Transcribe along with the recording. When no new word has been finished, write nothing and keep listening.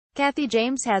Kathy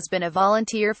James has been a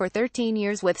volunteer for 13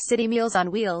 years with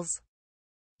Citymeals-on-Wheels.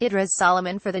 Idris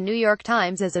Solomon for the New York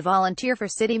Times. As a volunteer for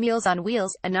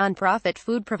Citymeals-on-Wheels, a nonprofit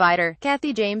food provider,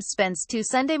 Kathy James spends 2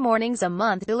 Sunday mornings a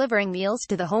month delivering meals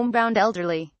to the homebound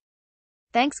elderly.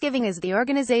 Thanksgiving is the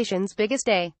organization's biggest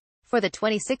day. For the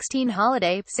 2016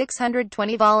 holiday,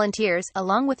 620 volunteers,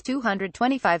 along with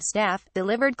 225 staff,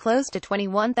 delivered close to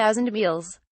 21,000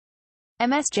 meals.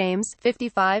 Ms. James,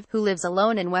 55, who lives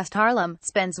alone in West Harlem,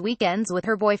 spends weekends with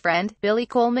her boyfriend, Billie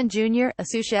Col Jr., a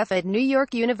sous chef at New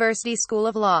York University School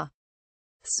of Law.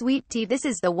 Sweet tea. This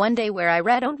is the one day where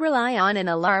I don't rely on an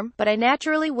alarm, but I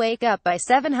naturally wake up by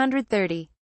 7:30.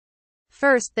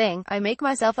 First thing, I make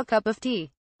myself a cup of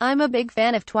tea. I'm a big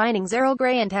fan of Twinings Earl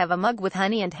Grey and have a mug with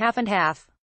honey and half and half.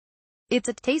 It's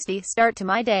a tasty start to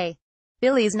my day.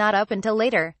 Billie's not up until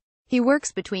later. He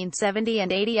works between 70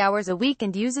 and 80 hours a week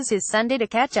and uses his Sunday to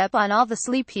catch up on all the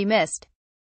sleep he missed.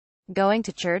 Going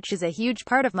to church is a huge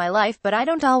part of my life, but I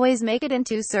don't always make it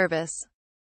into service.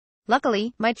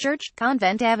 Luckily, my church,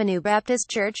 Convent Avenue Baptist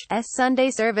Church's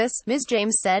Sunday service, Ms.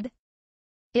 James said.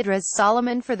 Idris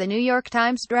Solomon for the New York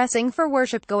Times. Dressing for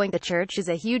worship. Going to church is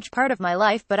a huge part of my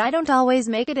life, but I don't always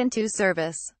make it into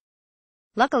service.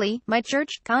 Luckily, my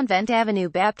church, Convent Avenue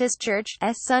Baptist Church's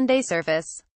Sunday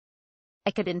service. I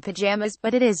could in pajamas,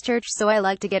 but it is church, so I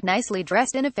like to get nicely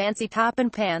dressed in a fancy top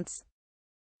and pants.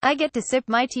 I get to sip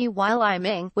my tea while I'm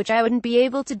in, which I wouldn't be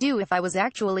able to do if I was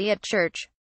actually at church.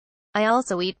 I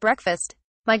also eat breakfast.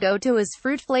 My go-to is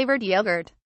fruit-flavored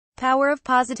yogurt. Power of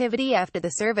positivity. After the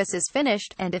service is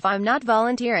finished, and if I'm not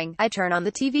volunteering, I turn on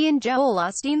the TV and Joel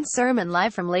Osteen's sermon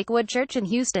live from Lakewood Church in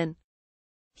Houston.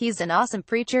 He's an awesome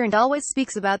preacher and always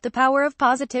speaks about the power of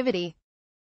positivity.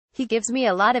 He gives me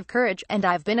a lot of courage, and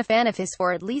I've been a fan of his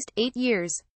for at least 8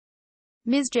 years.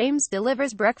 Ms. James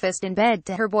delivers breakfast in bed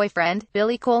to her boyfriend,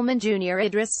 Billie Col Jr.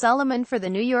 Idris Solomon for the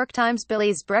New York Times.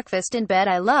 Billie's breakfast in bed.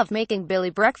 I love making Billie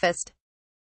breakfast.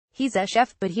 He's a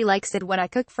chef, but he likes it when I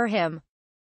cook for him.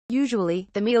 Usually,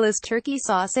 the meal is turkey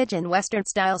sausage and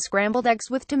Western-style scrambled eggs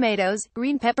with tomatoes,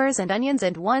 green peppers and onions,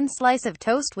 and 1 slice of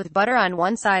toast with butter on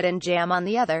one side and jam on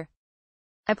the other.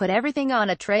 I put everything on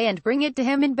a tray and bring it to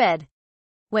him in bed.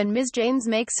 When Ms. James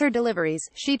makes her deliveries,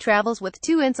 she travels with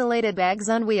 2 insulated bags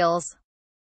on wheels.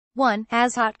 One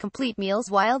has hot complete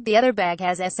meals while the other bag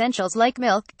has essentials like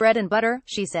milk, bread and butter,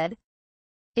 she said.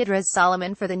 Idris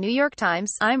Solomon for the New York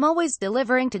Times. I'm always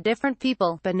delivering to different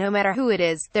people, but no matter who it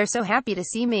is, they're so happy to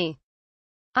see me.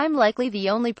 I'm likely the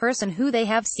only person who they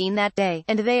have seen that day,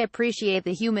 and they appreciate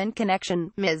the human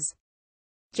connection, Ms.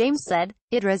 James said.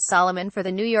 Idris Solomon for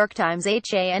the New York Times.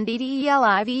 HANDDELIVERED.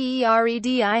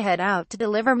 I head out to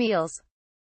deliver meals.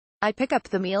 I pick up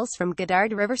the meals from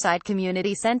Goddard Riverside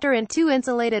Community Center in 2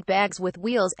 insulated bags with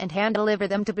wheels and hand-deliver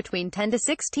them to between 10 to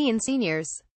 16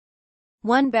 seniors.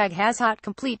 One bag has hot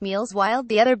complete meals while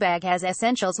the other bag has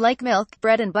essentials like milk,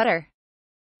 bread and butter.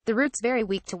 The routes vary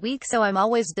week to week, so I'm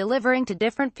always delivering to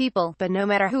different people, but no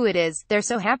matter who it is, they're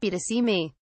so happy to see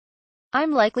me.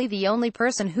 I'm likely the only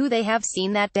person who they have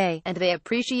seen that day, and they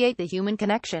appreciate the human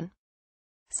connection.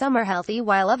 Some are healthy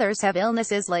while others have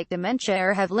illnesses like dementia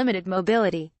or have limited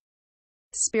mobility.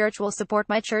 Spiritual support.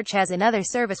 My church has another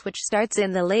service which starts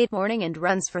in the late morning and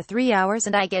runs for 3 hours,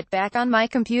 and I get back on my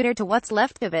computer to what's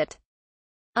left of it.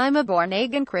 I'm a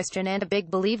born-again Christian and a big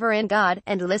believer in God,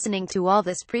 and listening to all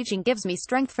this preaching gives me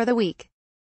strength for the week.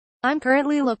 I'm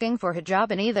currently looking for a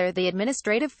job in either the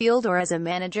administrative field or as a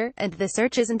manager, and the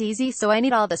search isn't easy, so I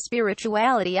need all the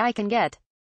spirituality I can get.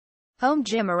 Home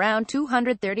gym. Around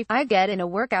 230. I get in a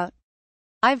workout.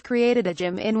 I've created a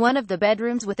gym in one of the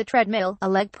bedrooms with a treadmill, a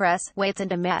leg press, weights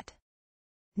and a mat.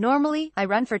 Normally, I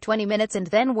run for 20 minutes and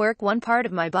then work one part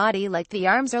of my body like the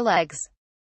arms or legs.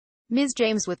 Ms.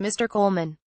 James with Mr.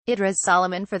 Coleman. Idris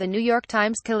Solomon for the New York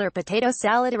Times. Killer potato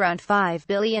salad. Around 5.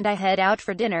 Billie and I head out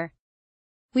for dinner.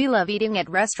 We love eating at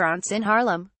restaurants in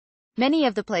Harlem. Many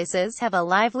of the places have a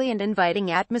lively and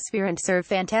inviting atmosphere and serve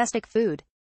fantastic food.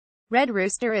 Red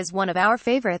Rooster is one of our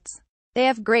favorites. They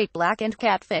have great black and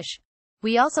catfish.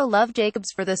 We also love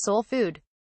Jacob's for the soul food.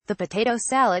 The potato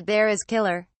salad there is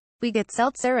killer. We get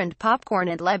seltzer and popcorn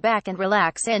and lie back and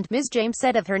relax. And Ms. James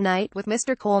said of her night with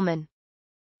Mr. Coleman.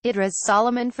 Idris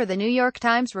Solomon for the New York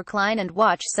Times. Recline and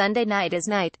watch. Sunday night is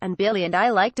night, and Billie and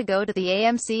I like to go to the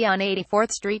AMC on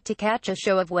 84th Street to catch a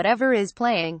show of whatever is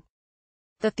playing.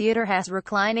 The theater has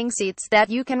reclining seats that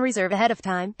you can reserve ahead of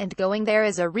time, and going there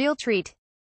is a real treat.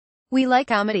 We like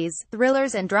comedies,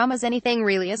 thrillers and dramas, anything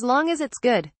really, as long as it's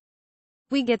good.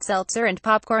 We get seltzer and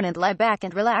popcorn and lie back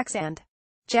and relax and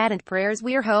chat and prayers.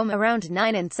 We're home around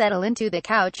 9 and settle into the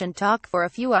couch and talk for a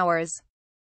few hours.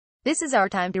 This is our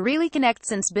time to really connect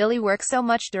since Billie works so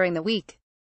much during the week.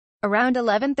 Around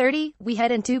 11:30, we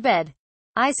head into bed.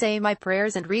 I say my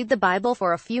prayers and read the Bible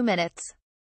for a few minutes.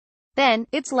 Then,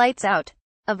 it's lights out.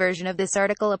 A version of this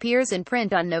article appears in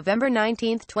print on November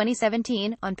 19,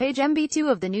 2017, on page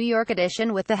MB2 of the New York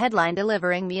edition with the headline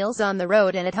 "Delivering Meals on the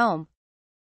Road and at Home."